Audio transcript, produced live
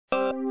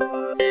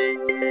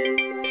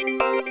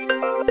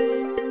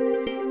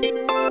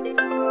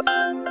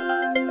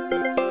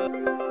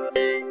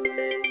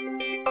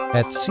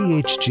At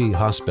CHG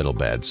Hospital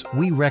Beds,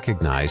 we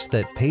recognize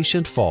that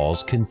patient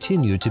falls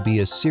continue to be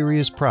a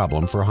serious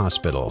problem for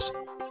hospitals.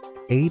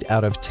 8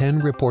 out of 10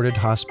 reported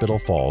hospital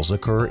falls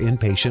occur in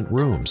patient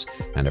rooms,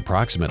 and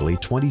approximately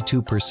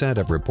 22%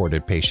 of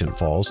reported patient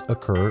falls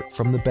occur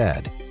from the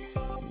bed.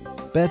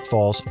 Bed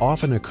falls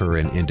often occur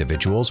in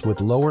individuals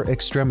with lower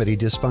extremity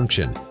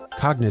dysfunction,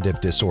 cognitive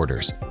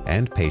disorders,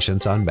 and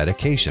patients on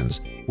medications,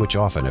 which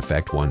often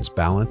affect one's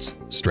balance,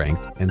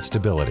 strength, and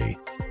stability.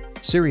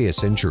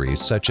 Serious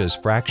injuries such as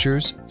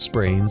fractures,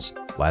 sprains,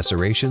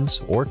 lacerations,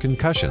 or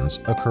concussions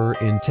occur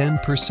in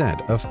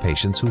 10% of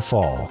patients who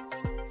fall.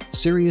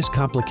 Serious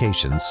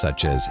complications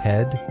such as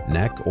head,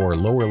 neck, or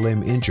lower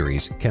limb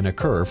injuries can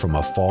occur from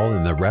a fall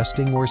in the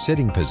resting or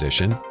sitting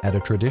position at a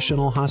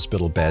traditional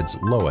hospital bed's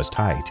lowest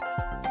height.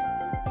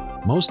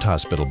 Most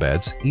hospital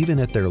beds, even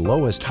at their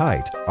lowest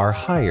height, are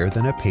higher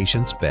than a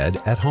patient's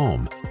bed at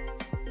home.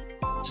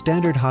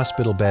 Standard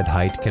hospital bed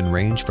height can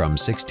range from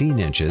 16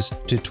 inches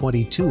to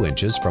 22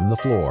 inches from the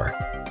floor.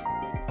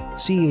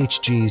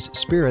 CHG's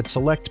Spirit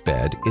Select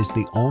bed is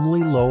the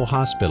only low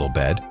hospital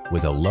bed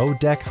with a low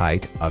deck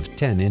height of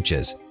 10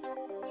 inches.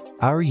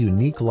 Our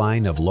unique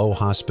line of low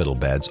hospital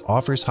beds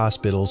offers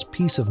hospitals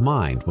peace of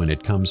mind when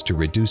it comes to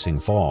reducing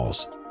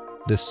falls.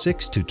 The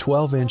 6 to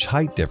 12-inch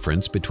height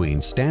difference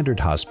between standard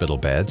hospital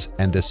beds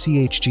and the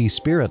CHG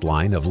Spirit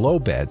line of low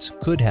beds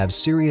could have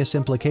serious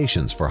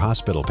implications for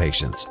hospital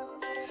patients.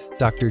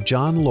 Dr.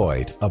 John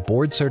Lloyd, a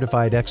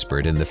board-certified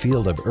expert in the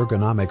field of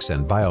ergonomics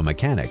and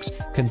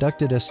biomechanics,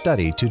 conducted a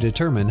study to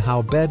determine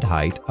how bed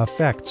height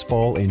affects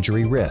fall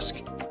injury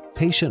risk.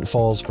 Patient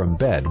falls from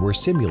bed were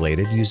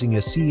simulated using a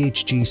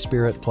CHG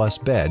Spirit Plus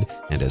bed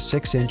and a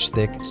 6-inch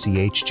thick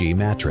CHG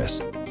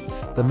mattress.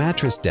 The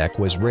mattress deck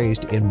was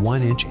raised in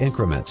 1-inch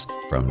increments,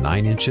 from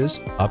 9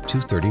 inches up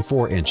to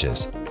 34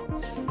 inches.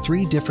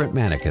 3 different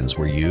mannequins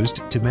were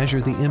used to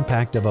measure the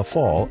impact of a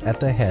fall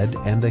at the head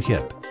and the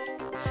hip.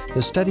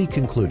 The study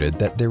concluded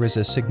that there is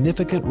a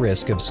significant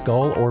risk of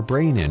skull or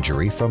brain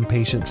injury from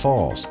patient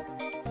falls.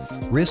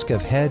 Risk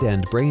of head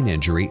and brain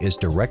injury is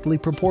directly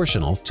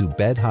proportional to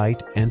bed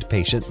height and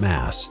patient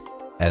mass.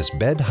 As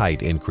bed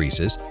height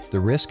increases, the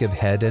risk of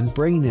head and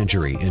brain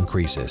injury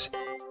increases.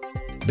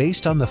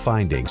 Based on the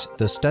findings,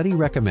 the study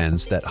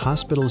recommends that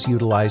hospitals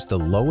utilize the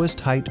lowest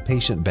height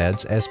patient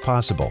beds as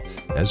possible,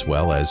 as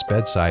well as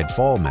bedside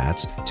fall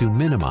mats to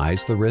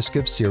minimize the risk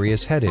of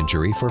serious head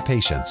injury for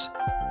patients.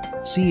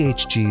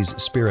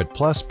 CHG's Spirit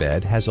Plus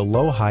bed has a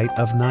low height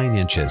of 9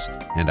 inches,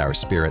 and our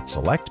Spirit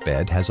Select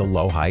bed has a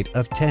low height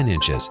of 10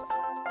 inches.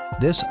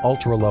 This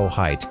ultra-low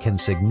height can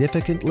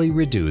significantly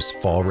reduce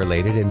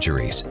fall-related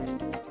injuries.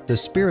 The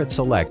Spirit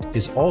Select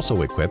is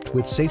also equipped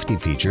with safety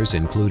features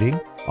including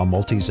a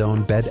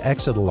multi-zone bed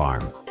exit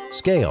alarm,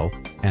 scale,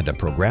 and a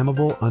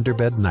programmable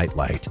underbed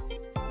nightlight.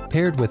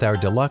 Paired with our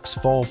deluxe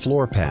fall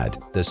floor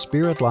pad, the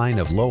Spirit line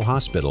of low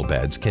hospital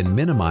beds can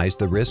minimize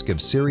the risk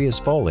of serious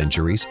fall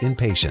injuries in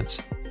patients.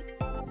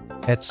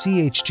 At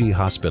CHG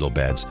Hospital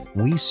Beds,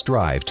 we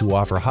strive to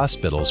offer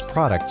hospitals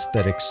products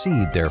that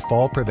exceed their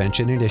fall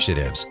prevention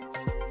initiatives.